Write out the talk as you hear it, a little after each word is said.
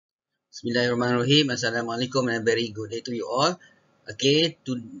Bismillahirrahmanirrahim. Assalamualaikum and a very good day to you all. Okay,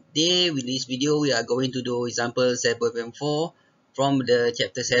 today with this video we are going to do example 7.4 from the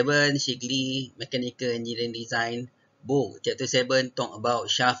chapter 7 Shigley Mechanical Engineering Design book. Chapter 7 talk about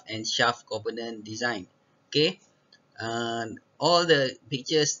shaft and shaft component design. Okay, all the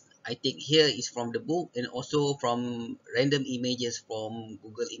pictures I take here is from the book and also from random images from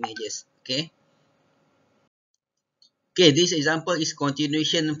Google Images. Okay. Okay, this example is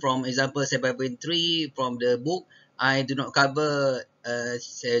continuation from example 7.3 from the book. I do not cover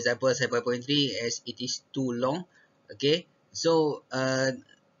example 7.3 as it is too long. Okay, so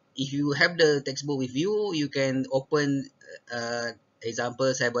if you have the textbook with you, you can open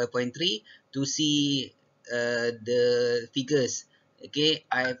example 7.3 to see the figures. Okay,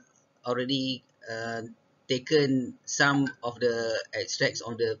 I've already taken some of the extracts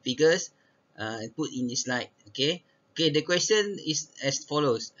of the figures and put in this slide. Okay. Okay, the question is as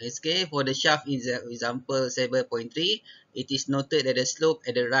follows. Okay, for the shaft in the example 7.3, it is noted that the slope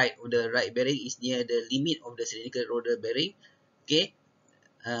at the right of the right bearing is near the limit of the cylindrical roller bearing. Okay,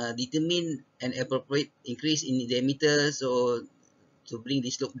 determine an appropriate increase in diameter so to bring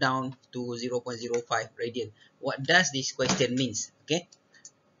the slope down to 0.05 radian. What does this question means? Okay,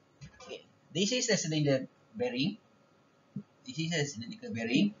 this is a cylinder bearing. This is a cylindrical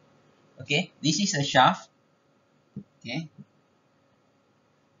bearing. Okay, this is a shaft. Okay,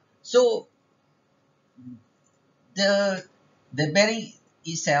 so the bearing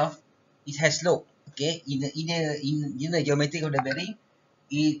itself, it has slope. Okay, in the geometry of the bearing,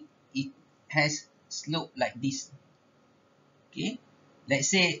 it has slope like this. Okay,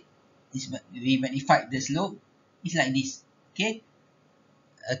 let's say we magnified the slope. It's like this. Okay,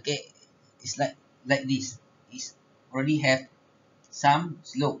 it's like this. It's already have some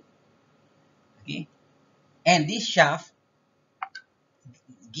slope. Okay, and this shaft,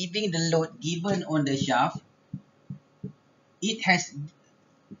 giving the load given on the shaft, it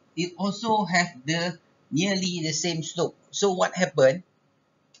also have the nearly the same slope. So what happened?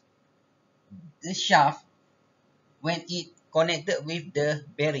 The shaft, when it connected with the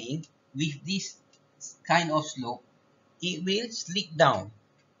bearing with this kind of slope, it will slip down.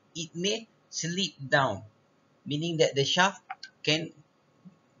 It may slip down, meaning that the shaft can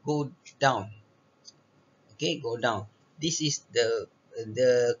go down. Okay, go down. This is the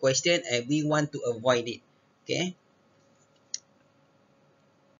question and we want to avoid it. Okay.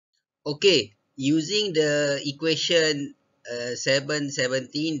 Okay, using the equation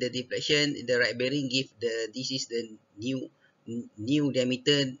 717, the deflection in the right bearing give this is the new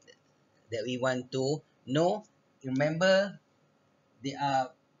diameter that we want to know. Remember, they are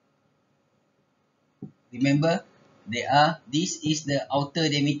this is the outer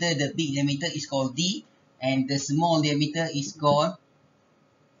diameter, the big diameter is called D, and the small diameter is called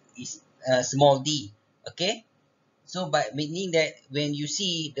small d. Okay, so by meaning that when you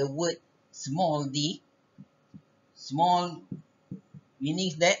see the word small d, small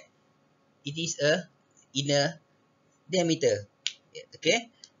means that it is a inner diameter. Okay,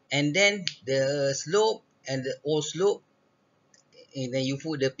 and then the slope and the all slope, and then you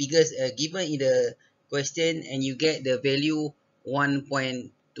put the figures given in the question and you get the value 1.216.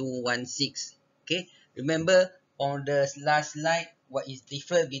 Okay, remember on the last slide what is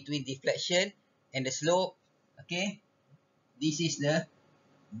different between deflection and the slope. Okay, this is the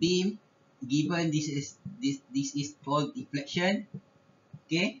beam given, this is called deflection.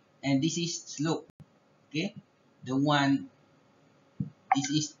 Okay, and this is slope. Okay, this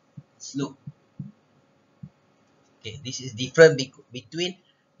is slope. Okay, this is different between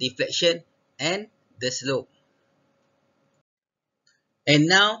deflection and the slope. And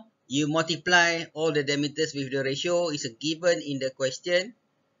now you multiply all the diameters with the ratio is given in the question.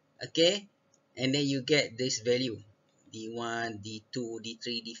 Okay, and then you get this value D1, D2,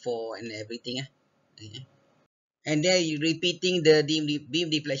 D3, D4 and everything. Okay. And then you repeating the beam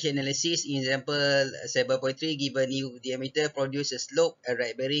deflection analysis in example 7.3, given new diameter produce a slope at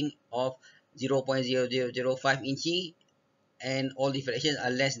right bearing of 0.0005 inch and all deflections are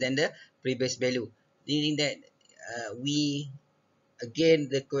less than the previous value. Meaning that again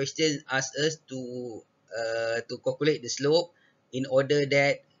the question asks us to calculate the slope in order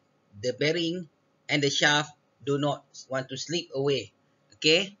that the bearing and the shaft do not want to slip away.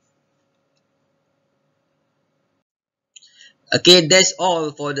 Okay. Okay, that's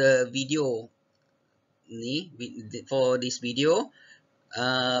all for the video for this video.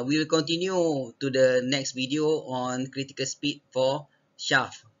 We will continue to the next video on critical speed for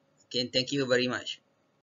shaft. Okay, thank you very much.